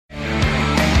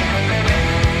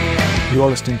You are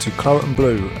listening to Claret and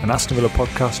Blue, an Aston Villa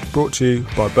podcast brought to you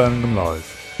by Birmingham Live.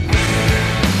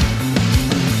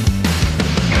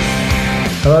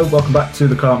 Hello, welcome back to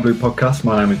the Claret and Blue podcast.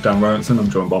 My name is Dan Rowenson. I'm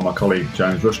joined by my colleague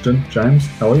James Rushton. James,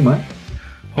 how are you, mate?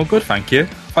 Oh, good, thank you.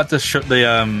 I've had to shut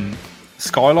the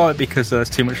skylight because there's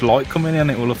too much light coming in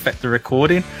and it will affect the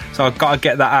recording. So I've got to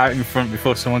get that out in front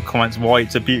before someone comments why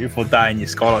it's a beautiful day and your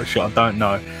skylight shut. I don't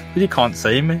know. But you can't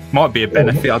see me. Might be a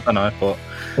benefit, I don't know. But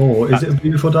is it a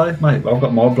beautiful day, mate? I've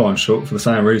got my blind shut for the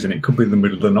same reason. It could be the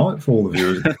middle of the night for all the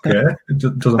viewers. Yeah, it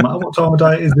doesn't matter what time of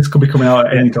day it is. This could be coming out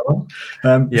at any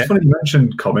time. It's funny you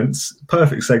mentioned comments.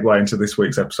 Perfect segue into this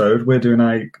week's episode. We're doing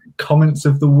a comments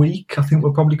of the week, I think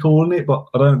we're probably calling it, but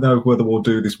I don't know whether we'll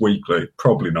do this weekly.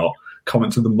 Probably not.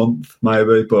 Comments of the month,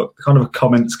 maybe, but kind of a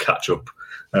comments catch up.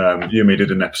 You and me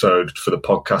did an episode for the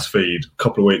podcast feed a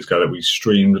couple of weeks ago that we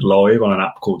streamed live on an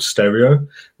app called Stereo,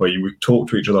 where you would talk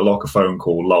to each other like a phone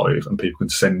call live and people can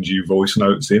send you voice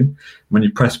notes in. When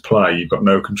you press play, you've got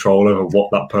no control over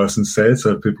what that person says,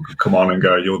 so people could come on and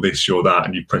go, you're this, you're that,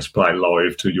 and you press play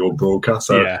live to your broadcast.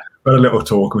 So we had a little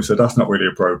talk and we said that's not really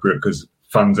appropriate because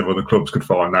fans of other clubs could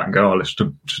find that and go, let's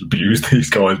just abuse these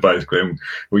guys, basically. And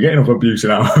we're getting enough abuse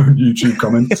in our own YouTube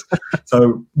comments.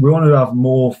 So we want to have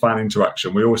more fan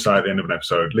interaction. We always say at the end of an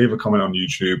episode, leave a comment on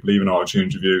YouTube, leave an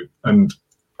iTunes review, and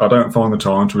I don't find the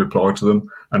time to reply to them.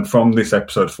 And from this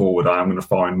episode forward, I am going to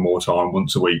find more time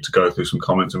once a week to go through some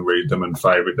comments and read them and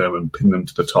favourite them and pin them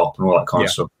to the top and all that kind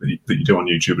of stuff that you do on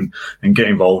YouTube and get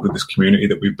involved with this community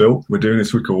that we've built. We're doing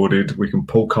this recorded. We can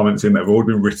pull comments in that have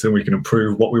already been written. We can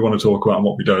improve what we want to talk about and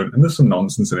what we don't. And there's some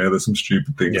nonsense in here. There's some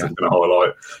stupid things that I'm going to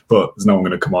highlight. But there's no one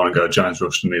going to come on and go, James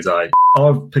Rushton is a...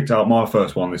 I've picked out my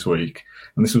first one this week.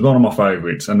 And this was one of my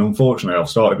favourites. And unfortunately, I've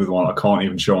started with one I can't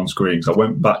even show on screen. So I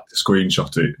went back to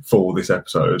screenshot it for this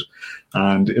episode.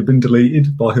 And it had been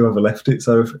deleted by whoever left it.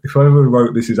 So if whoever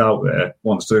wrote this is out there,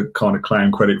 wants to kind of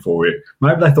claim credit for it,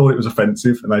 maybe they thought it was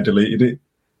offensive and they deleted it.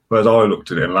 Whereas I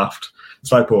looked at it and laughed.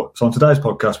 So on today's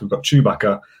podcast, we've got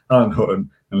Chewbacca, Alan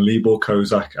Hutton, and Libor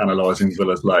Kozak analysing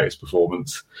Villa's latest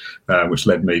performance, which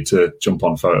led me to jump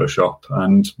on Photoshop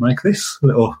and make this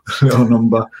little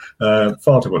number.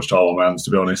 Far too much time on my hands,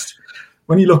 to be honest.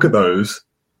 When you look at those,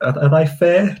 are they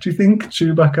fair, do you think?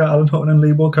 Chewbacca, Alan Hutton, and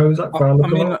Libor Kozak? I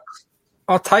mean,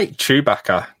 I'll take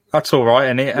Chewbacca. That's all right,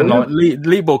 isn't it? And like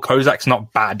Libor Kozak's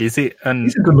not bad, is it? And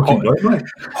he's a good-looking guy, mate.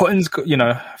 Hutton's got,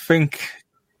 I think...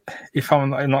 If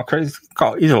I'm not crazy,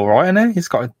 he's all right, isn't he? He's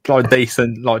got like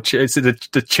decent, like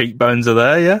the cheekbones are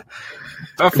there, yeah.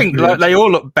 I think they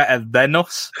all look better than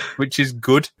us, which is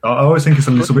good. I always think it's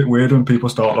a little bit weird when people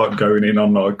start like going in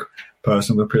on like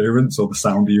personal appearance or the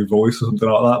sound of your voice or something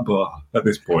like that. But at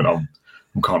this point, I'm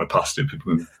kind of past it.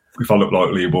 People, if I look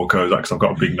like Libor Kozak, because I've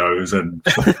got a big nose and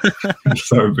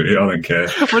so be it, I don't care.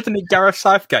 Wasn't it Gareth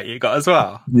Southgate you got as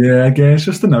well? Yeah, again, it's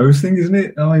just the nose thing, isn't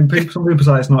it? I mean, some people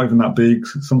say it's not even that big.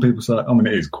 Some people say, I mean,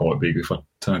 it is quite big if I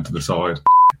turn to the side.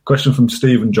 Question from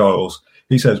Stephen Giles.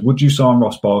 He says, would you sign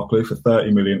Ross Barkley for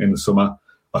 30 million in the summer?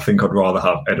 I think I'd rather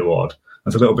have Edouard.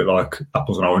 It's a little bit like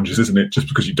apples and oranges, isn't it? Just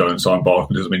because you don't sign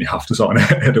Barkley doesn't mean you have to sign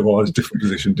Edouard. Different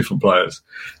position, different players.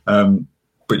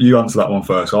 But you answer that one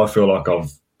first. I feel like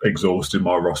I've exhausted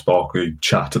my Ross Barkley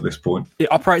chat at this point.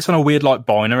 It operates on a weird like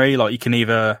binary. Like you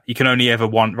can only ever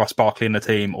want Ross Barkley in the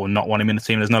team or not want him in the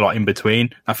team. There's no like in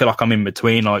between. I feel like I'm in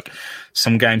between. Like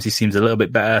some games he seems a little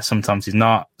bit better, sometimes he's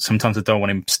not. Sometimes I don't want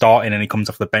him starting and he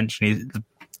comes off the bench and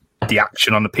the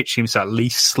action on the pitch seems to at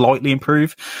least slightly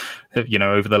improve.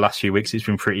 Over the last few weeks it's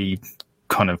been pretty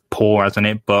kind of poor, hasn't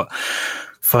it? But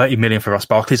 30 million for Ross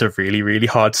Barkley is a really, really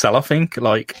hard sell, I think.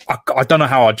 Like, I don't know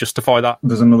how I'd justify that.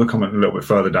 There's another comment a little bit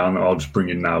further down that I'll just bring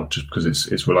in now just because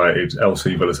it's related.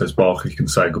 LC Villa says Barkley can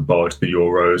say goodbye to the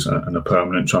Euros and a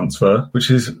permanent transfer,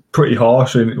 which is pretty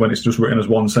harsh when it's just written as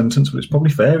one sentence, but it's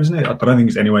probably fair, isn't it? I don't think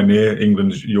it's anywhere near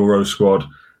England's Euro squad.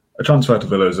 A transfer to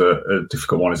Villa is a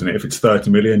difficult one, isn't it? If it's 30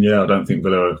 million, I don't think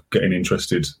Villa are getting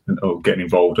interested or getting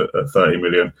involved at 30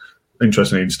 million.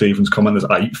 Interestingly, in Stephen's comment,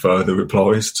 there's 8 further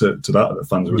replies to that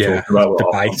fans were talking about.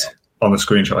 On the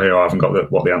screenshot here, I haven't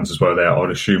got what the answers were there. I'd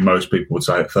assume most people would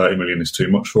say 30 million is too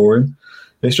much for him.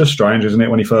 It's just strange, isn't it?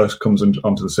 When he first comes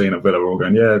onto the scene at Villa, we're all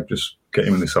going, just get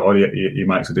him in this side. He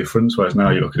makes a difference. Whereas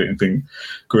now you look at it and think,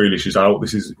 Grealish is out.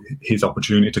 This is his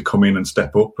opportunity to come in and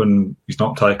step up, and he's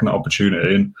not taking that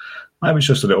opportunity. And maybe it's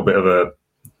just a little bit of a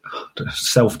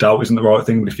self-doubt isn't the right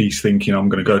thing, but if he's thinking I'm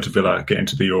going to go to Villa, get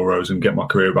into the Euros and get my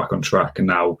career back on track, and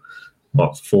now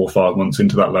 4 or 5 months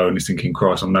into that loan he's thinking,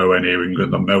 Christ, I'm nowhere near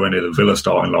England, I'm nowhere near the Villa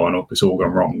starting lineup, it's all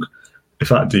gone wrong. If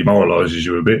that demoralises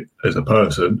you a bit as a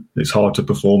person, it's hard to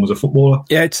perform as a footballer.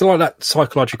 Yeah, it's like that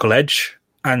psychological edge,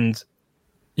 and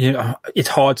it's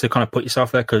hard to kind of put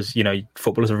yourself there because,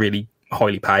 footballers are really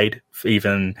highly paid.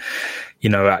 Even,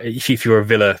 if you're a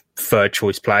Villa third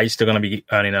choice player, you're still going to be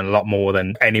earning a lot more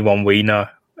than anyone we know.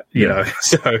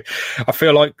 So I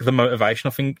feel like the motivation,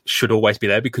 I think, should always be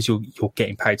there because you're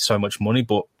getting paid so much money,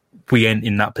 but we ain't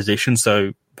in that position,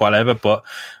 so whatever. But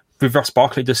with Ross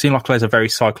Barkley, it does seem like there's a very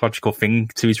psychological thing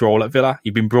to his role at Villa.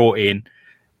 You've been brought in,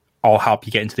 I'll help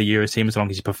you get into the Euro team as long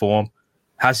as you perform.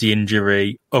 Has the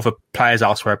injury, other players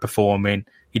elsewhere performing,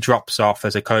 he drops off,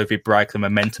 there's a COVID break, the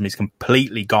momentum is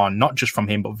completely gone, not just from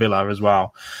him, but Villa as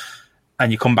well.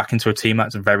 And you come back into a team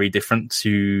that's very different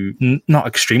to, not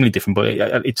extremely different, but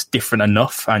it's different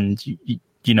enough. And,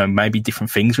 maybe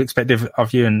different things we expect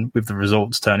of you. And with the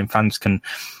results turning, fans can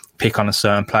pick on a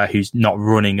certain player who's not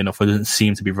running enough or doesn't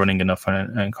seem to be running enough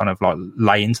and kind of like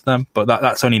lay into them. But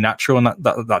that's only natural and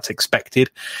that's expected.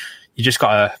 You just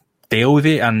got to deal with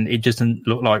it. And it doesn't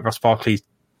look like Ross Barkley's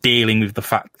dealing with the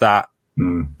fact that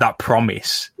that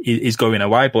promise is going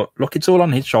away. But look, it's all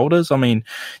on his shoulders. I mean,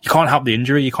 you can't help the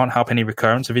injury. You can't help any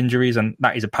recurrence of injuries, and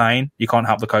that is a pain. You can't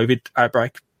help the COVID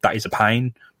outbreak. That is a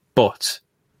pain. But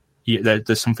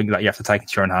there's something that you have to take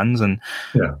into your own hands. And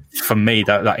for me,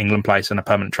 that England place and a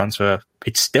permanent transfer,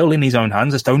 it's still in his own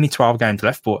hands. There's only 12 games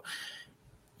left, but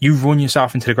you run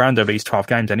yourself into the ground over these 12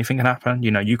 games, anything can happen.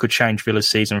 You could change Villa's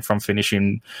season from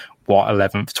finishing,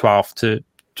 11th, 12th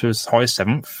to as high as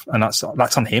 7th, and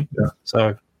that's on him. Yeah.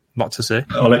 So, lot to see.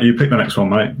 I'll let you pick the next one,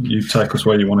 mate. You take us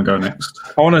where you want to go next.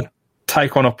 I want to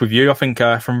take one up with you. I think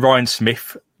from Ryan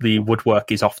Smith, the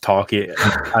woodwork is off target.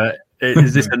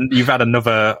 Is this? You've had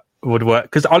another woodwork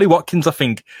because Ollie Watkins, I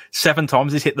think 7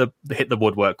 times he's hit the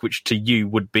woodwork, which to you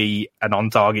would be an on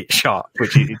target shot,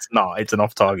 which it's not. It's an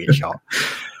off target shot.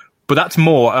 But that's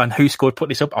more. And who scored? Put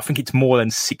this up. I think it's more than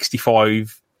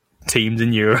 65 teams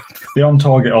in Europe. The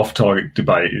on-target, off-target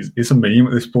debate is a meme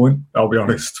at this point, I'll be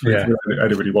honest. Yeah.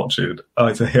 Anybody watching it,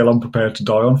 it's a hill I'm prepared to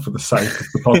die on for the sake of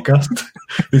the podcast.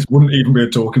 This wouldn't even be a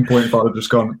talking point if I'd have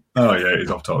just gone, oh yeah, it is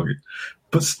off-target.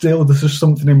 But still, there's just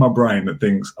something in my brain that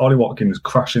thinks Ollie Watkins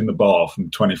crashing the bar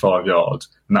from 25 yards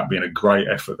and that being a great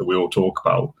effort that we all talk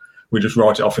about. We just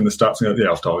write it off in the stats and go, yeah,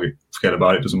 off-target, forget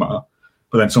about it, doesn't matter.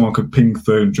 But then someone could ping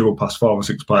through and dribble past 5 or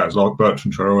 6 players like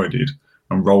Bertrand Traore did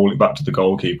and roll it back to the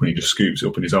goalkeeper and he just scoops it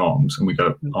up in his arms and we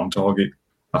go, on target.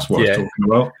 That's what I was talking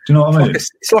about. Do you know what I mean?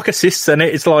 It's like assists, isn't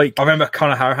it? It's like, I remember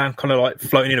Conor Hourihane kind of like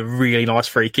floating in a really nice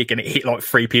free kick and it hit like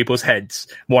 3 people's heads,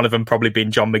 one of them probably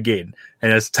being John McGinn,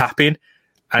 and there's tapping.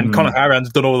 And Conor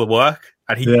Hourihane's done all the work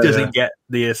and he doesn't get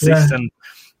the assist. Yeah. And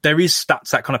there is stats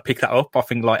that kind of pick that up. I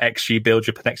think like XG builds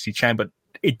up and XG chain, but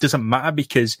it doesn't matter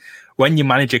because when your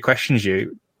manager questions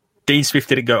you, Dean Smith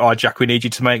didn't go, oh, Jack, we need you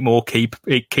to make more key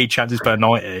chances per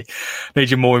 90. Need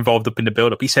you more involved up in the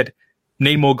build-up. He said,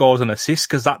 need more goals and assists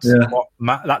because that's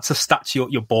that's a stats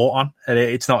you're bought on. And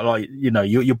it's not like,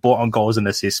 you're bought on goals and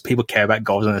assists. People care about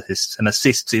goals and assists. And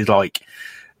assists is like,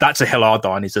 that's a hill hard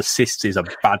on. His assists is a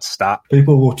bad stat.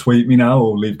 People will tweet me now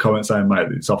or leave comments saying,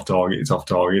 mate, it's off target.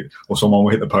 Or someone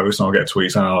will hit the post and I'll get a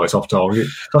tweet saying, oh, it's off target.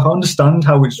 So I understand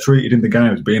how it's treated in the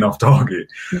game as being off target.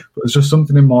 But there's just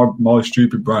something in my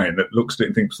stupid brain that looks at it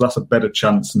and thinks, well, that's a better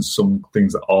chance than some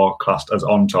things that are classed as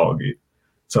on target.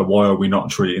 So why are we not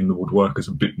treating the woodwork as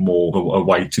a bit more of a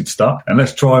weighted stat? And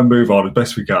let's try and move on as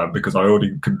best we can because I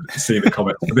already can see the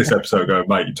comments for this episode going,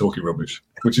 mate, you're talking rubbish,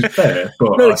 which is fair,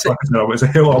 but it's a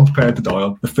hill I'm prepared to die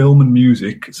on. The film and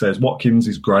music says Watkins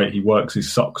is great. He works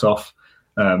his socks off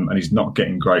and he's not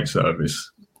getting great service.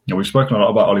 We've spoken a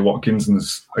lot about Ollie Watkins and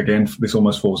again, this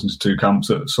almost falls into 2 camps.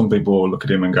 Some people look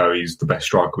at him and go, he's the best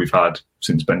striker we've had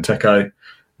since Benteke.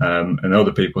 And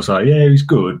other people say, yeah, he's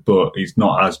good, but he's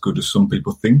not as good as some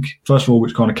people think. First of all,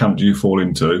 which kind of camp do you fall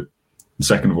into? And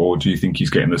second of all, do you think he's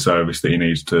getting the service that he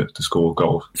needs to score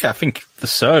goals? Yeah, I think the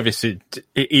service, it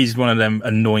is one of them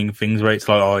annoying things where it's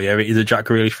like, oh yeah, it is a Jack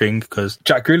Grealish thing because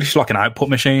Jack Grealish is like an output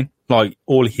machine. Like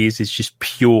all he is just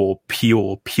pure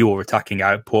attacking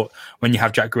output. When you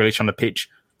have Jack Grealish on the pitch,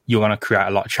 you're going to create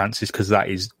a lot of chances because that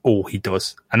is all he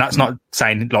does. And that's not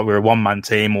saying like we're a one-man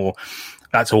team or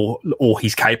that's all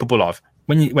he's capable of.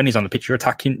 When he's on the pitch, you're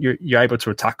attacking. You're able to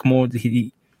attack more.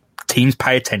 Teams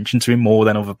pay attention to him more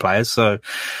than other players. So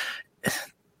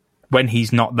when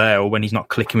he's not there or when he's not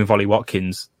clicking with Ollie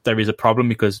Watkins, there is a problem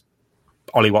because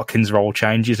Ollie Watkins' role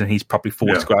changes and he's probably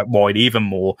forced to go out wide even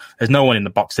more. There's no one in the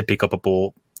box to pick up a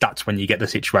ball. That's when you get the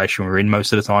situation we're in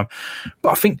most of the time. But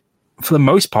I think for the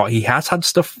most part, he has had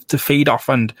stuff to feed off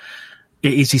and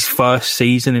it is his first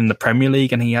season in the Premier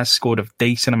League and he has scored a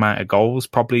decent amount of goals,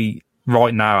 probably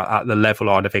right now at the level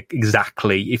I'd have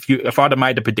exactly. If I'd have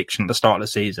made a prediction at the start of the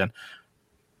season,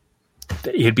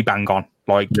 he'd be bang on.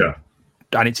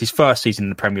 and it's his first season in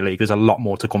the Premier League. There's a lot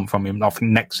more to come from him. I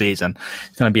think next season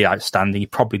it's going to be outstanding. He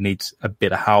probably needs a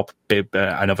bit of help.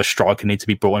 Another striker needs to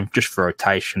be brought in just for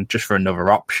rotation, just for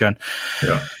another option.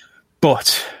 Yeah.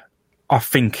 But I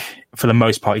think for the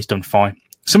most part, he's done fine.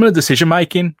 Some of the decision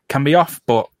making can be off,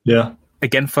 but yeah,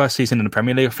 again, first season in the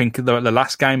Premier League. I think the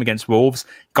last game against Wolves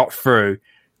got through.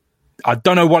 I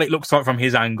don't know what it looks like from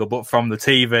his angle, but from the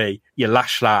TV, you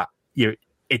lash that, you've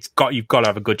got to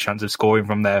have a good chance of scoring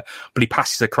from there. But he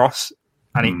passes across,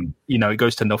 and it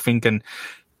goes to nothing. And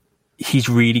he's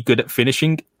really good at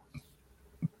finishing,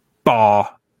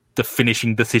 bar the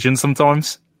finishing decision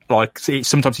sometimes. Like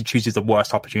sometimes he chooses the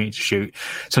worst opportunity to shoot.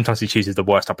 Sometimes he chooses the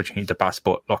worst opportunity to pass.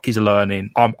 But like he's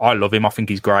learning. I love him. I think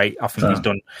he's great. I think he's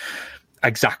done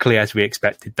exactly as we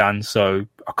expected, Dan. So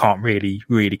I can't really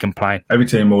complain. Every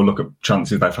team will look at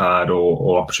chances they've had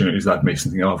or opportunities they've missed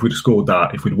and think, oh, if we'd have scored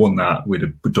that, if we'd won that, we'd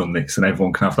have done this. And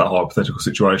everyone can have that hypothetical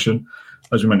situation.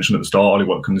 As we mentioned at the start, Ollie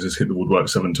Watkins has hit the woodwork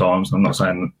 7 times. I'm not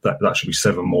saying that should be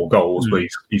 7 more goals, but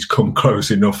he's come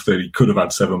close enough that he could have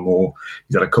had 7 more.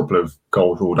 He's had a couple of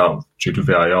goals ruled out due to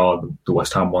VAR. The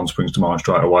West Ham one springs to mind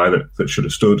straight away that should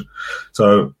have stood.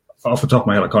 So off the top of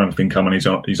my head, I can't even think how many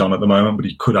he's on at the moment, but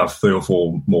he could have 3 or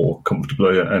 4 more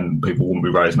comfortably, and people wouldn't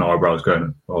be raising eyebrows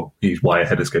going, well, he's way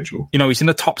ahead of schedule. He's in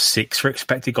the top 6 for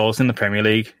expected goals in the Premier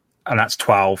League, and that's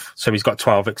 12. So he's got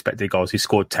 12 expected goals. He's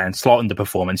scored 10. Slight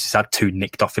underperformance. He's had 2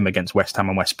 nicked off him against West Ham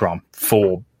and West Brom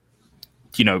for,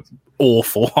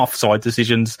 awful offside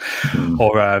decisions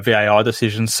or VAR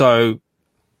decisions. So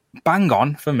bang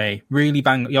on for me. Really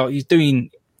bang. He's doing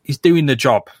the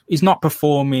job. He's not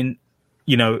performing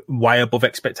way above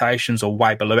expectations or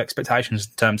way below expectations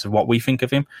in terms of what we think of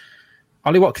him.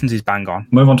 Ollie Watkins is bang on.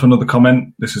 Move on to another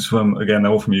comment. This is from, again,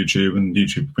 they're all from YouTube, and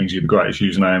YouTube brings you the greatest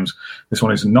usernames. This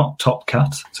one is Not Top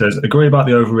Cat. It says, agree about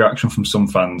the overreaction from some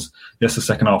fans. Yes, the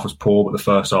second half was poor, but the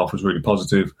first half was really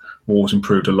positive. Wolves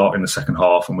improved a lot in the second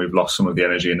half, and we've lost some of the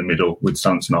energy in the middle with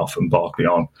Sanson off and Barkley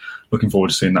on. Looking forward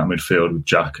to seeing that midfield with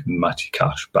Jack and Matty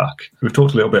Cash back. We've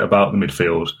talked a little bit about the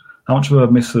midfield. How much of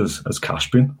a miss has Cash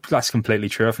been? That's completely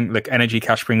true. I think energy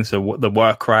Cash brings, the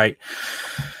work rate,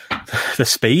 the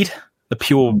speed, the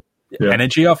pure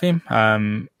energy of him.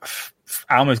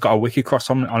 Alma's got a wicked cross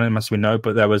on him, as we know,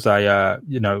 but there was I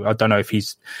don't know if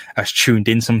he's as tuned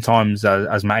in sometimes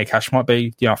as Matty Cash might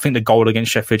be. I think the goal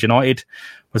against Sheffield United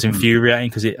was infuriating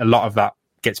because a lot of that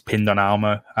gets pinned on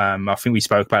Alma. I think we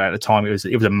spoke about it at the time. It was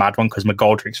a mad one because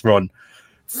McGoldrick's run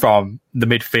from the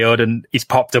midfield and he's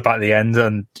popped up at the end,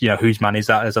 and whose man is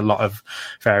that? There's a lot of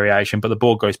variation, but the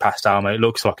ball goes past Alma. It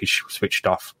looks like he's switched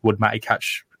off. Would Matty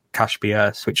Cash be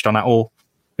switched on at all?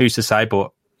 Who's to say?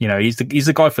 But he's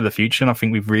the guy for the future, and I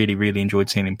think we've really enjoyed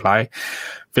seeing him play.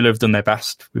 Villa have done their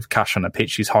best with Cash on the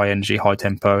pitch. He's high energy, high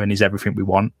tempo, and he's everything we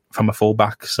want from a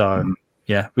fullback. So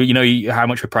yeah, but how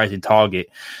much we're praising Target,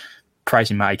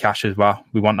 praising Matty Cash as well.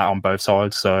 We want that on both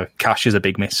sides. So Cash is a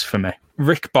big miss for me.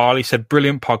 Rick Barley said,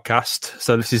 brilliant podcast.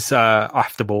 So this is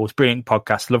After Balls, brilliant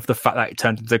podcast. Love the fact that it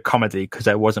turned into a comedy because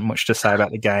there wasn't much to say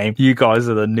about the game. You guys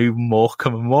are the new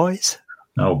Morecambe and Moyes.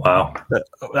 Oh, wow.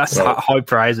 That's high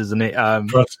praise, isn't it?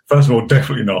 First of all,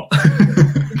 definitely not.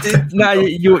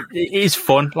 It is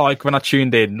fun. Like when I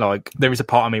tuned in, like there is a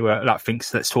part of me where that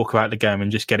thinks let's talk about the game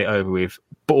and just get it over with.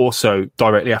 But also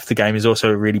directly after the game is also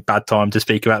a really bad time to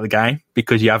speak about the game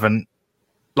because you haven't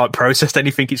processed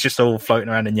anything. It's just all floating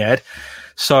around in your head.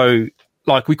 So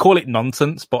we call it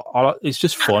nonsense, but it's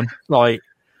just fun. It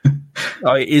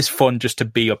is fun just to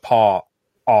be a part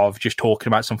of just talking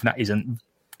about something that isn't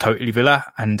totally Villa.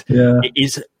 And it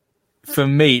is, for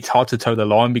me, it's hard to toe the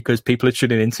line because people are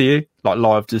tuning into you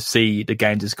live to see the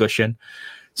game discussion.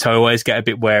 So I always get a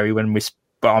bit wary when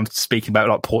I'm speaking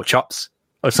about pork chops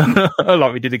or something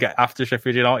like we did again after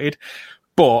Sheffield United.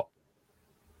 But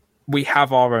we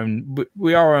have our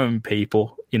own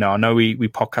people. I know we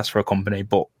podcast for a company,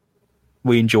 but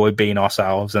we enjoy being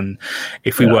ourselves. And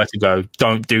if we were to go,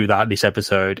 don't do that this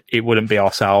episode, it wouldn't be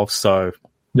ourselves. So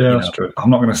yeah, that's true. I'm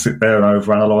not going to sit there and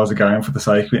overanalyze a game for the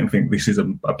sake of it and think this is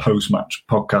a post-match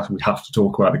podcast. We have to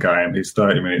talk about the game. It's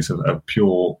 30 minutes of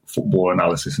pure football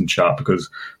analysis and chat because,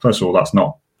 first of all, that's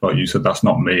not, like you said, that's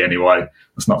not me anyway.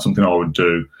 That's not something I would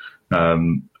do.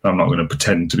 I'm not going to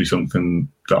pretend to be something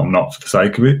that I'm not for the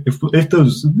sake of it. If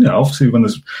there's, obviously when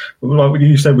there's, like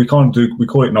you said, we call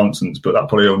it nonsense, but that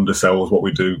probably undersells what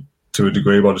we do to a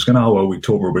degree by just going, we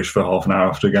talk rubbish for half an hour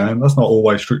after a game. That's not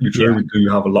always strictly true. Yeah. We do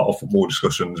have a lot of football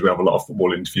discussions. We have a lot of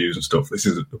football interviews and stuff. This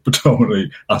is a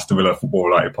predominantly Aston Villa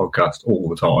football-related podcast all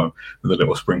the time with a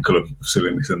little sprinkle of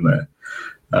silliness in there.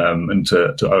 And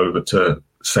to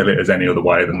sell it as any other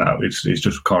way than that, it's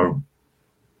just kind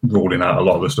of ruling out a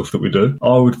lot of the stuff that we do.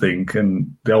 I would think,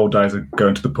 and the old days of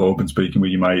going to the pub and speaking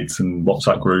with your mates and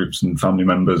WhatsApp groups and family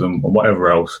members and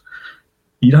whatever else,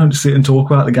 you don't sit and talk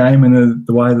about the game in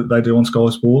the way that they do on Sky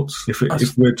Sports.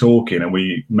 If we're talking and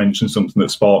we mention something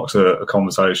that sparks a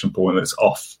conversation point that's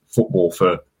off football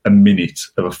for a minute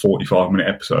of a 45-minute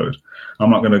episode,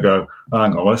 I'm not going to go,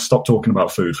 hang on, let's stop talking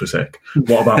about food for a sec.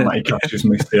 What about Matty Cassius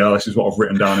missed here? This is what I've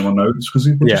written down in my notes. Because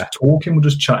we're just talking, we're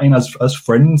just chatting as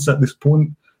friends at this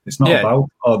point. It's not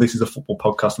about, this is a football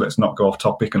podcast, let's not go off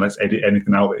topic and let's edit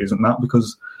anything out that isn't that,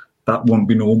 because that won't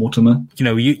be normal to me. You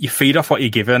know, you feed off what you're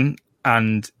given,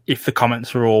 and if the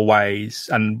comments are always,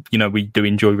 and, you know, we do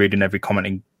enjoy reading every comment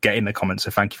and getting the comments, so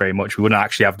thank you very much. We wouldn't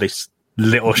actually have this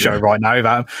little show right now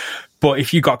without them. But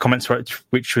if you got comments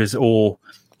which was all,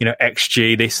 you know,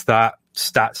 XG, this, that,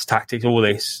 stats, tactics, all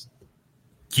this,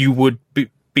 you would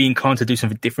be inclined to do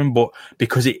something different. But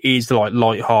because it is like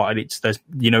light-hearted, there's,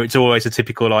 you know, it's always a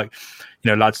typical, like,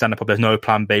 you know, lads stand up, there's no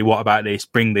plan B. What about this?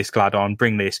 Bring this glad on,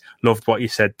 bring this. Loved what you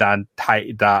said, Dan.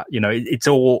 Hated that. You know, it's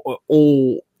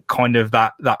all kind of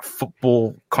that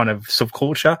football kind of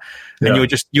subculture. And you're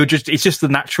just, it's just the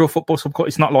natural football subculture.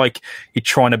 It's not like you're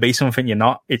trying to be something you're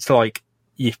not. It's like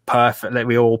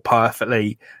we're all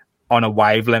perfectly on a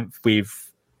wavelength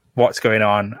with what's going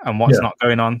on and what's not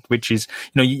going on, which is,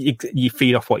 you know, you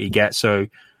feed off what you get. So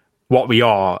what we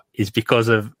are is because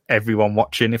of everyone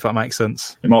watching, if that makes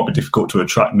sense. It might be difficult to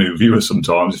attract new viewers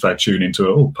sometimes if they tune into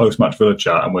a post-match Villa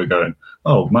chat and we're going,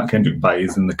 Matt Kendrick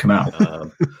bathes in the canal.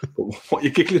 What are you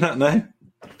giggling at now?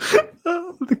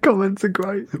 The comments are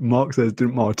great. Mark says,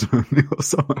 didn't Martinelli or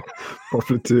someone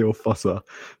property or Fosser?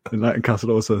 And Nathan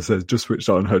Castle also says, just switched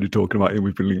on and heard you talking about him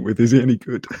we've been linked with. Is he any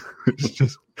good? It's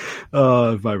just,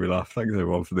 it made me laugh. Thanks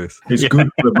everyone for this. It's good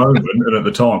for the moment and at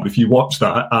the time. But if you watch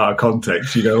that out of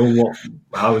context, you go,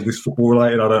 how is this football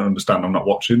related? I don't understand. I'm not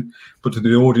watching. But to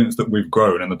the audience that we've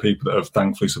grown and the people that have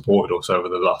thankfully supported us over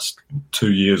the last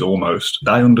 2 years almost,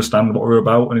 they understand what we're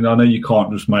about. And I know you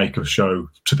can't just make a show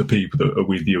to the people that are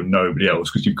with you and nobody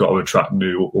else, because you've got to attract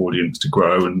new audience to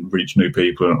grow and reach new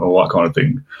people and all that kind of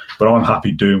thing. But I'm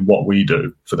happy doing what we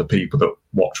do for the people that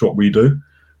watch what we do.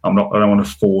 I don't want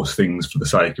to force things for the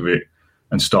sake of it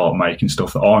and start making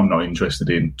stuff that I'm not interested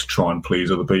in to try and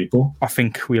please other people. I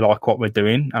think we like what we're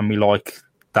doing, and we like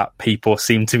that people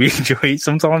seem to be enjoying it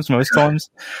sometimes, most times.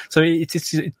 So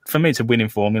it's for me, it's a winning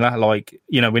formula. Like,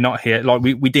 you know, we're not here, like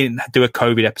we didn't do a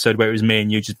COVID episode where it was me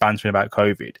and you just bantering about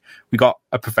COVID. We got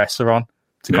a professor on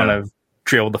to kind of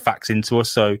drill the facts into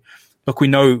us. So look, we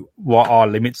know what our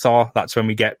limits are. That's when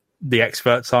we get the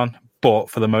experts on. But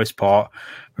for the most part,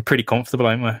 we're pretty comfortable,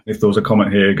 aren't we? If there was a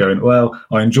comment here going, well,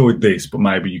 I enjoyed this, but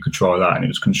maybe you could try that and it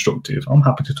was constructive, I'm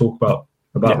happy to talk about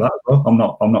that as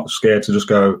well. I'm not scared to just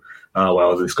go,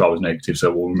 well, this guy was negative,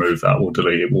 so we'll remove that, we'll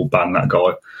delete it, we'll ban that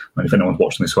guy. And if anyone's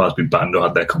watching this who has been banned or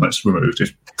had their comments removed,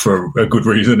 it's for a good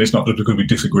reason. It's not just because we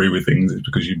disagree with things, it's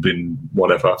because you've been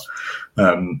whatever.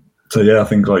 So, yeah, I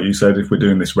think, like you said, if we're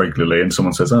doing this regularly and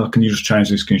someone says, can you just change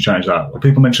this, can you change that? Well,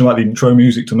 people mentioned about the intro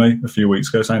music to me a few weeks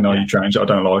ago, saying, no, you changed it, I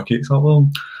don't like it. It's like, well,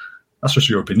 that's just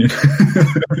your opinion.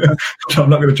 I'm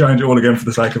not going to change it all again for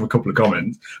the sake of a couple of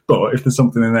comments. But if there's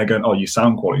something in there going, your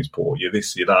sound quality's poor, you're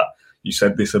this, you're that, you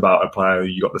said this about a player,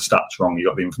 you got the stats wrong, you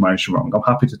got the information wrong, I'm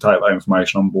happy to take that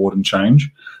information on board and change.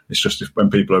 It's just when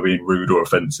people are being rude or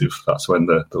offensive, that's when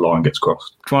the line gets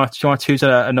crossed. Do you want to choose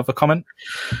another comment?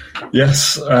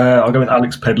 Yes, I'll go with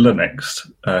Alex Pedler next.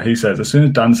 He says, as soon as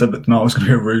Dan said that tonight was going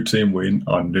to be a routine win,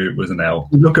 I knew it was an L.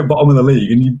 You look at bottom of the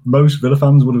league, and most Villa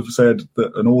fans would have said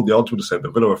that, and all the odds would have said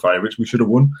that Villa are favourites, we should have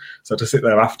won. So to sit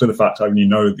there after the fact, when you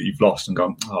know that you've lost and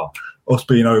gone, us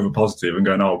being over positive and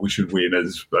going, we should win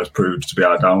as proved to be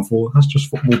our downfall. That's just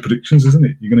football predictions, isn't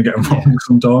it? You're going to get them wrong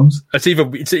sometimes.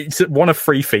 It's one of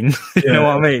three things. You know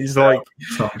what I mean? It's like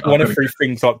one of three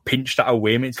things, like pinched at a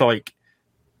whim. It's like,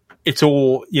 it's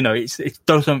all, you know, it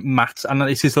doesn't matter. And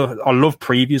this is, I love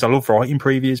previews. I love writing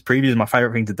previews. Previews is my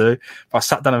favourite thing to do. If I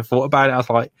sat down and thought about it, I was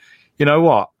like, you know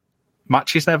what?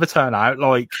 Matches never turn out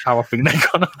like how I think they're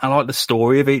going to. I like the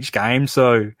story of each game.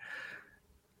 So,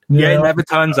 yeah, it never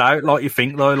turns out like you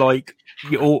think, though. Like,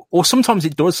 or sometimes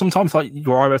it does. Sometimes, like,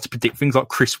 you're able to predict things like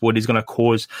Chris Wood is going to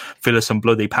cause Villa some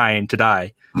bloody pain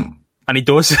today, and he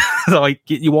does. Like,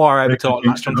 you are able to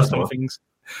latch onto some things,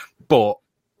 but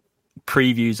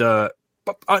previews are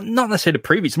not necessarily the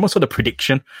previews. More so the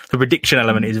prediction. The prediction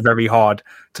element is very hard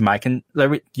to make, and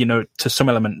you know, to some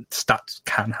element, stats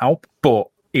can help, but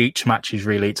each match is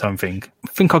really its own thing. I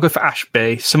think I'll go for Ash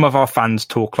B. Some of our fans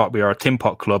talk like we are a tin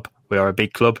pot club. We are a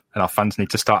big club, and our fans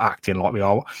need to start acting like we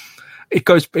are. It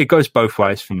goes both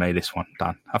ways for me, this one,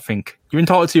 Dan. I think you're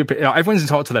entitled to everyone's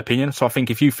entitled to their opinion. So I think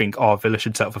if you think, Villa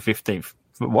should settle for 15th,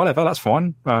 whatever, that's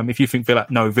fine. If you think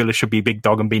Villa should be big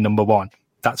dog and be number one,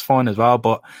 that's fine as well.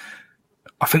 But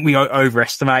I think we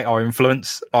overestimate our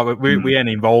influence. We ain't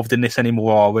involved in this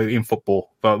anymore. We're in football,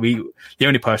 but the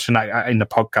only person in the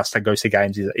podcast that goes to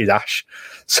games is Ash.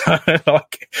 So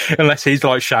unless he's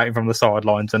shouting from the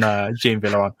sidelines and Gene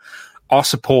Villa on, our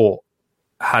support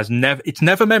it's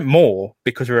never meant more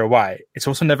because we're away. It's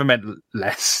also never meant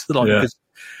less. Because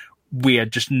we are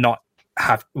just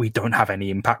we don't have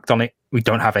any impact on it. We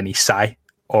don't have any say,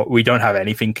 or we don't have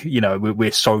anything.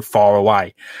 We're so far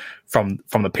away from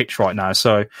the pitch right now.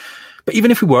 So, but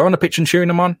even if we were on the pitch and cheering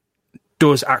them on,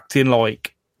 does acting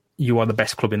like you are the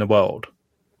best club in the world,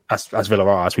 as Villa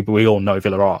are, as we all know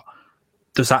Villa are,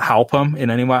 does that help them in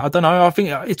any way? I don't know. I think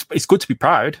it's good to be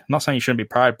proud. I'm not saying you shouldn't be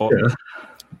proud, but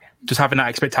does having that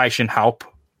expectation help?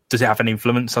 Does it have an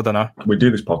influence? I don't know. We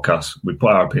do this podcast. We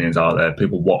put our opinions out there.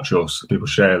 People watch us. People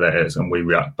share theirs, and we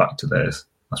react back to theirs.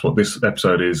 That's what this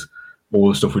episode is. All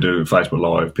the stuff we do with Facebook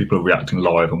Live, people are reacting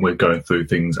live, and we're going through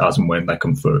things as and when they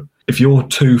come through. If you're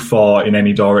too far in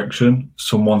any direction,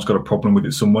 someone's got a problem with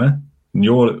it somewhere. And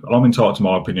I'm entitled to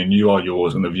my opinion, you are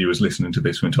yours, and the viewers listening to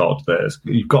this are entitled to theirs.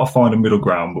 You've got to find a middle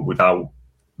ground, but without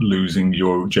losing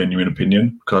your genuine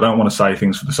opinion. Because I don't want to say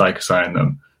things for the sake of saying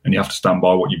them, and you have to stand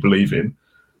by what you believe in.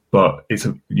 But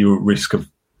you're at risk of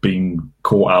being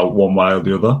caught out one way or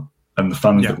the other. And the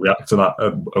fans that react to that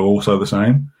are also the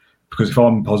same. Because if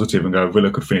I'm positive and go,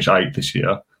 Villa could finish 8th this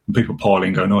year, and people pile in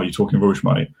and go, no, you're talking rubbish,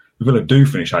 mate. If Villa do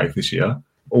finish 8th this year,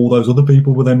 all those other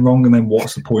people were then wrong, and then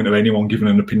what's the point of anyone giving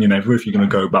an opinion ever if you're going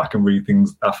to go back and read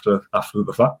things after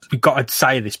the fact? We've got to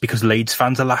say this because Leeds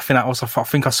fans are laughing at us. I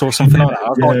think I saw something like that. I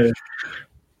was like,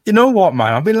 you know what,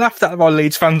 man? I've been laughed at by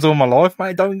Leeds fans all my life,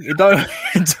 mate. It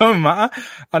don't matter.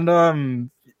 And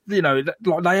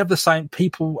they have the same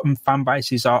people, and fan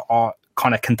bases are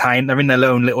kind of contained. They're in their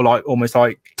own little almost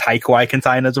takeaway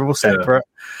containers. They're all separate,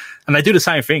 and they do the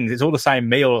same things. It's all the same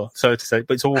meal, so to say,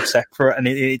 but it's all separate and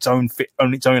its own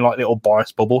little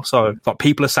bias bubble. So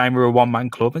people are saying we're a one man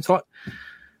club. It's like,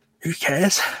 who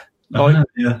cares?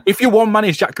 If your one man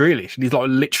is Jack Grealish and he's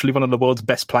literally one of the world's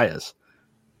best players,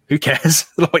 who cares?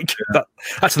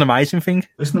 That's an amazing thing.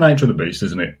 It's the nature of the beast,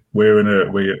 isn't it? We're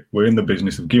in the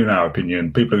business of giving our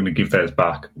opinion. People are going to give theirs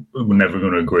back. We're never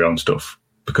going to agree on stuff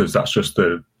because that's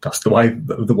the way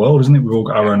of the world, isn't it? We've all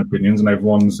got our own opinions, and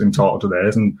everyone's entitled to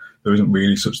theirs. And there isn't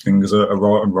really such thing as a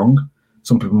right and wrong.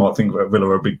 Some people might think that Villa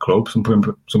are a big club. Some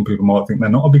people might think they're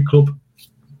not a big club.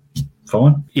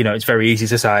 Fine. It's very easy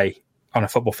to say on a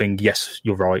football thing, yes,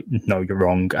 you're right, no, you're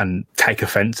wrong, and take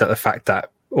offence at the fact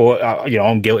that. Or,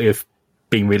 I'm guilty of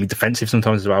being really defensive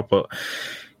sometimes as well. But,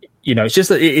 it's just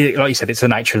that, like you said, it's the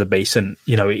nature of the beast. And,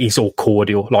 it's all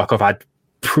cordial. I've had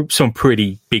some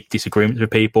pretty big disagreements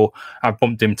with people. I've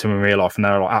bumped into them in real life, and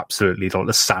they're absolutely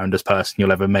the soundest person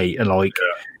you'll ever meet. And,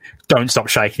 don't stop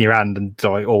shaking your hand and,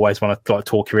 always want to,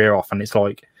 talk your ear off. And it's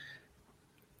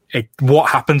what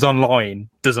happens online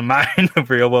doesn't matter in the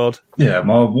real world. Yeah,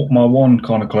 my one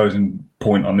kind of closing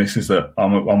point on this is that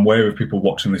I'm aware of people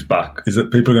watching this back, is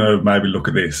that people are going to maybe look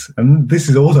at this. And this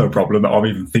is also a problem that I'm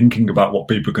even thinking about what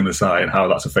people are going to say and how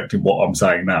that's affecting what I'm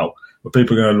saying now. But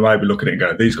people are going to maybe look at it and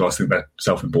go, these guys think they're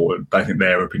self-important. They think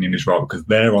their opinion is right because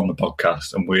they're on the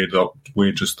podcast and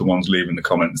we're just the ones leaving the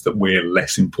comments that we're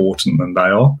less important than they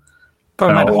are.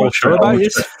 I want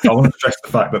to stress the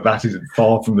fact that is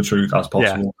far from the truth as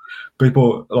possible. Yeah.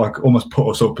 People almost put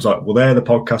us up as they're the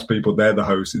podcast people, they're the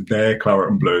hosts, they're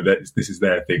Claret and Blue, this is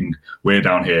their thing. We're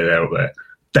down here, they're up there.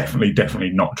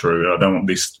 Definitely not true. I don't want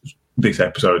this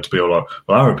episode to be all well,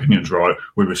 our opinion's right.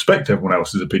 We respect everyone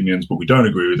else's opinions, but we don't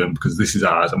agree with them because this is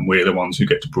ours and we're the ones who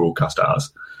get to broadcast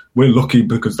ours. We're lucky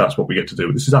because that's what we get to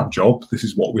do. This is our job. This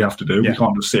is what we have to do. Yeah. We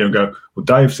can't just sit here and go, well,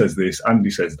 Dave says this, Andy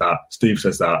says that, Steve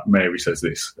says that, Mary says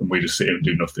this, and we just sit here and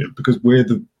do nothing because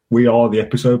we are the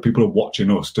episode. People are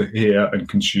watching us to hear and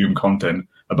consume content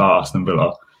about Aston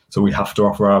Villa. So we have to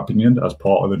offer our opinion as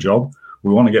part of the job.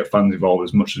 We want to get fans involved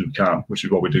as much as we can, which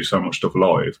is why we do so much stuff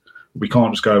live. We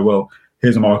can't just go, well,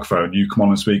 here's a microphone, you come on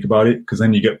and speak about it, because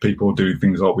then you get people doing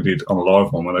things like we did on the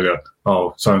live one where they go,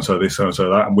 oh, so-and-so this, so-and-so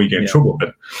that, and we get in trouble with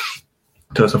it.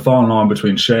 So it's a fine line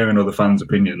between sharing other fans'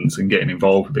 opinions and getting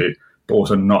involved with it, but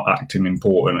also not acting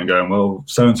important and going, well,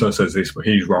 so-and-so says this, but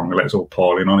he's wrong, and let's all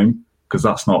pile in on him, because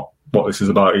that's not what this is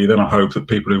about either. And I hope that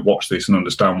people who watch this and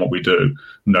understand what we do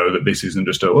know that this isn't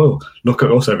just look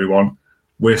at us, everyone.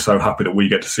 We're so happy that we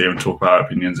get to see and talk about our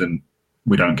opinions, and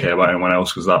we don't care about anyone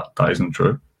else, because that isn't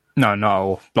true.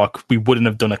 No. We wouldn't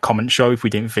have done a comment show if we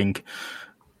didn't think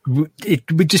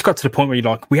we just got to the point where you're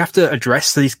like, we have to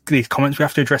address these comments. We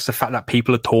have to address the fact that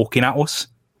people are talking at us.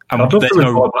 And I'd love to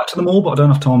reply back to them all, but I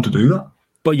don't have time to do that.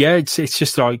 But yeah, it's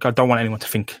just like, I don't want anyone to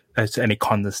think as any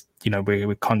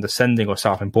we're condescending or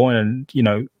self-important,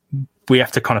 and we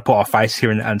have to kind of put our face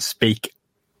here and speak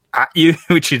at you,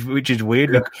 which is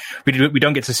weird. Yeah. We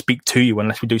don't get to speak to you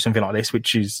unless we do something like this,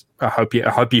 which is, I hope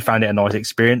you found it a nice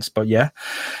experience. But yeah,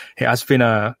 it has been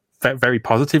a very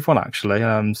positive one, actually.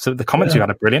 So the comments you had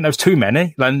are brilliant. There's too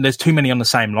many, and there's too many on the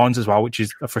same lines as well, which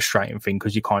is a frustrating thing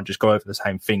because you can't just go over the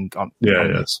same thing on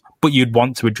this. But you'd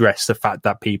want to address the fact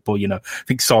that people, I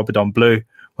think Cyberdon Blue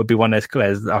would be one.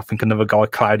 There's I think another guy,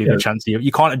 Cloudy, with a chance.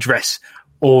 You can't address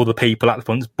all the people at the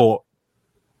front, but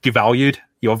you're valued.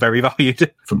 You're very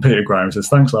valued. From Peter Graham says,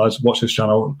 thanks, lads. Watch this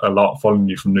channel a lot, following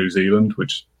you from New Zealand,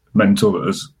 which is mental that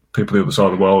there's people the other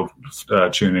side of the world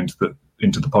tune into the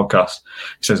podcast.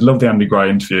 He says, love the Andy Gray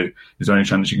interview. Is there any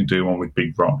chance you can do one with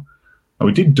Big Ron? And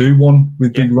we did do one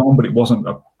with Big Ron, but it wasn't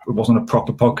a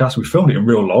proper podcast. We filmed it in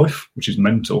real life, which is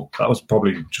mental. That was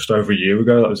probably just over a year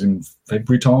ago. That was in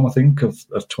February time, I think, of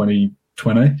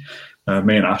 2020.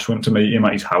 Me and Ash went to meet him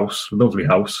at his house, lovely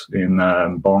house in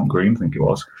Barnt Green, I think it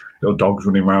was. Little dogs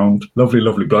running around. Lovely,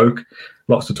 lovely bloke.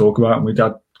 Lots to talk about. And we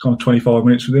had kind of 25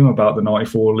 minutes with him about the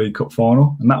 94 League Cup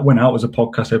final. And that went out as a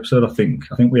podcast episode, I think.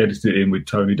 I think we edited it in with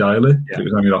Tony Daly. Yeah. It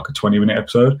was only like a 20-minute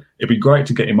episode. It'd be great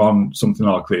to get him on something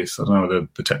like this. I don't know whether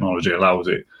the technology allows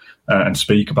it. And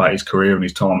speak about his career and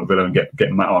his time at Villa and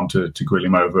get Matt on to grill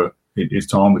him over his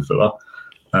time with Villa.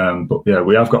 But yeah,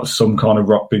 we have got some kind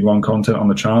of Big Ron content on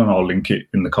the channel, and I'll link it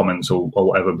in the comments or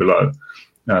whatever below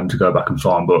to go back and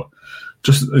find. But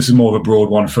this is more of a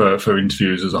broad one for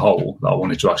interviews as a whole that I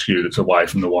wanted to ask you that's away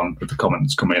from the one with the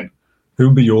comments come in. Who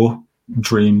would be your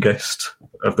dream guest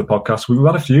of the podcast? We've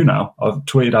had a few now. I've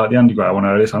tweeted out the Andy Gray one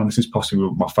earlier, and this is possibly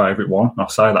my favourite one. And I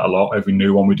say that a lot. Every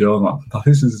new one we do, I'm like,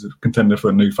 this is a contender for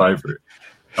a new favourite.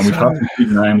 And we've had some big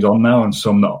names on now, and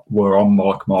some that were on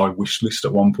my wish list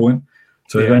at one point.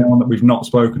 So is there anyone that we've not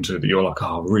spoken to that you're like,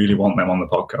 I really want them on the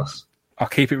podcast? I'll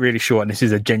keep it really short, and this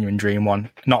is a genuine dream one,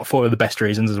 not for the best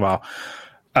reasons as well.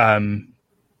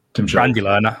 Randy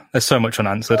Lerner. There's so much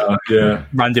unanswered.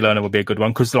 Randy Lerner would be a good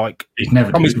one because, like, he'd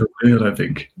never do it. I don't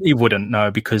think he wouldn't. No,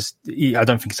 because I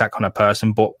don't think he's that kind of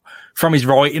person. But from his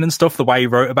writing and stuff, the way he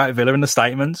wrote about Villa in the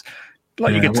statements,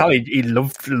 like you could tell, he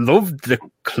loved the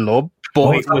club,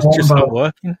 but it was just not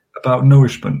working. About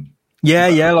nourishment. Yeah.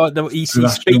 Like he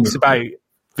speaks about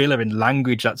Villa in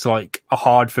language that's like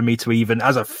hard for me to even,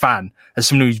 as a fan, as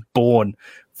someone who's born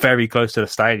very close to the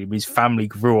stadium, his family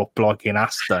grew up like in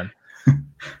Aston.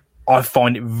 I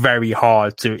find it very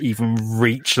hard to even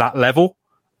reach that level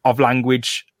of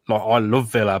language. Like, I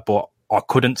love Villa, but I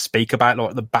couldn't speak about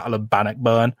like the Battle of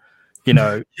Bannockburn,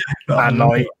 and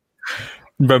like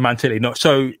romantically not.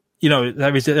 So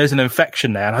there's an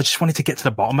infection there, and I just wanted to get to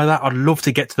the bottom of that. I'd love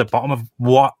to get to the bottom of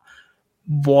why.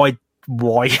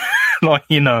 Like,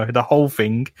 the whole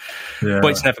thing. Yeah.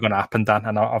 But it's never going to happen, Dan,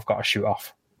 and I've got to shoot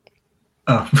off.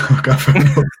 Oh, okay.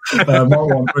 My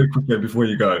one, very quickly before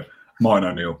you go, Martin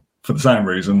O'Neill, for the same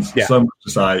reasons. Yeah. So much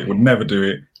to say, would never do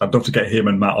it. I'd love to get him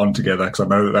and Matt on together because I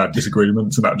know that they had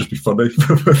disagreements and that would just be funny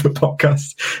for the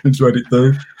podcast and to edit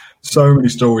through. So many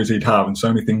stories he'd have and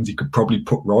so many things he could probably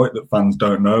put right that fans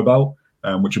don't know about.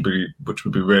 Which would be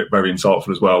very insightful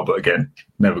as well. But again,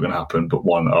 never going to happen. But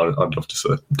one I'd love to see.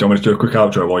 Do you want me to do a quick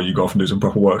outro while you go off and do some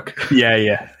proper work?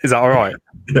 Yeah. Is that all right?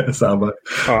 Yeah, sound mate.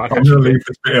 All right, I'm going to leave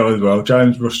this video as well.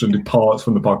 James Rushton departs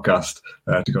from the podcast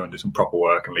to go and do some proper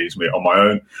work and leaves me on my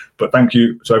own. But thank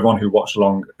you to everyone who watched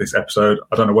along this episode.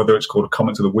 I don't know whether it's called a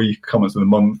comments of the week, comments of the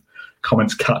month,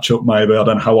 comments catch up maybe. I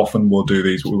don't know how often we'll do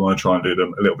these, but we want to try and do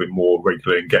them a little bit more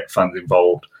regularly and get fans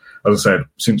involved. As I said,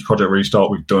 since Project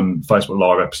Restart, we've done Facebook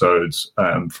Live episodes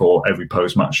for every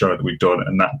post-match show that we've done,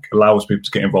 and that allows people to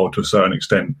get involved to a certain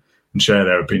extent and share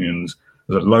their opinions.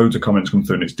 There's loads of comments come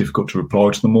through, and it's difficult to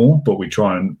reply to them all, but we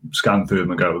try and scan through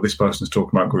them and go, well, this person's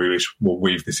talking about Grealish, we'll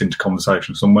weave this into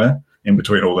conversation somewhere in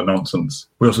between all the nonsense.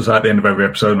 We also say at the end of every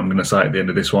episode, and I'm going to say at the end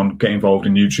of this one, get involved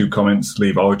in YouTube comments,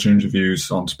 leave iTunes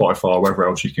reviews on Spotify, wherever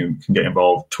else you can get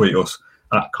involved, tweet us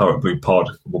at Claret Blue Pod.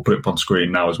 We'll put it up on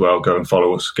screen now as well. Go and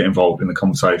follow us, get involved in the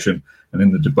conversation and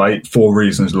in the debate for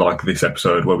reasons like this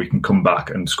episode where we can come back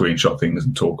and screenshot things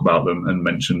and talk about them and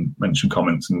mention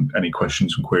comments and any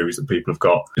questions and queries that people have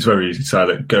got. It's very easy to say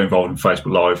that get involved in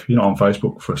Facebook Live. You're not on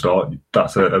Facebook for a start.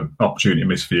 That's an opportunity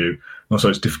missed for you. Also,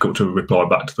 it's difficult to reply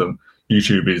back to them.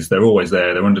 YouTube they're always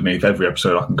there. They're underneath every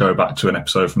episode. I can go back to an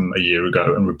episode from a year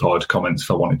ago and reply to comments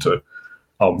if I wanted to.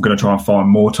 I'm going to try and find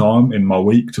more time in my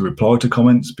week to reply to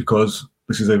comments because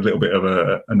this is a little bit of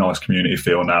a nice community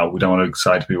feel now. We don't want to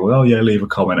say to people, oh yeah, leave a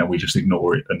comment, and we just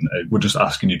ignore it. And we're just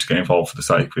asking you to get involved for the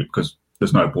sake of it, because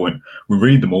there's no point. We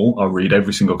read them all. I read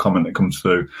every single comment that comes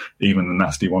through, even the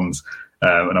nasty ones.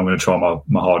 And I'm going to try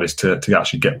my hardest to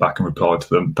actually get back and reply to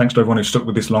them. Thanks to everyone who stuck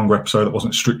with this longer episode that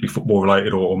wasn't strictly football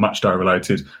related or match day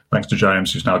related. Thanks to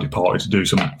James, who's now departed to do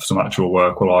some actual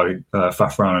work while I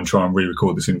faff around and try and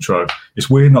re-record this intro.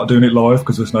 It's weird not doing it live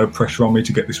because there's no pressure on me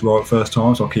to get this right first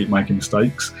time, so I keep making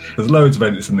mistakes. There's loads of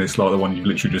edits in this, like the one you've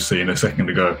literally just seen a second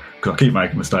ago, because I keep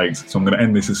making mistakes. So I'm going to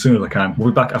end this as soon as I can.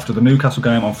 We'll be back after the Newcastle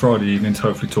game on Friday evening to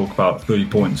hopefully talk about 3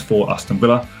 points for Aston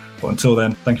Villa. But until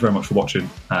then, thank you very much for watching,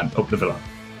 and up the Villa.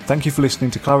 Thank you for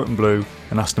listening to Claret and Blue,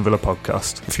 an Aston Villa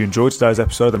podcast. If you enjoyed today's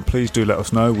episode, then please do let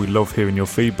us know. We love hearing your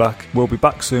feedback. We'll be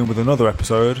back soon with another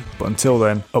episode, but until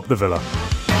then, up the Villa.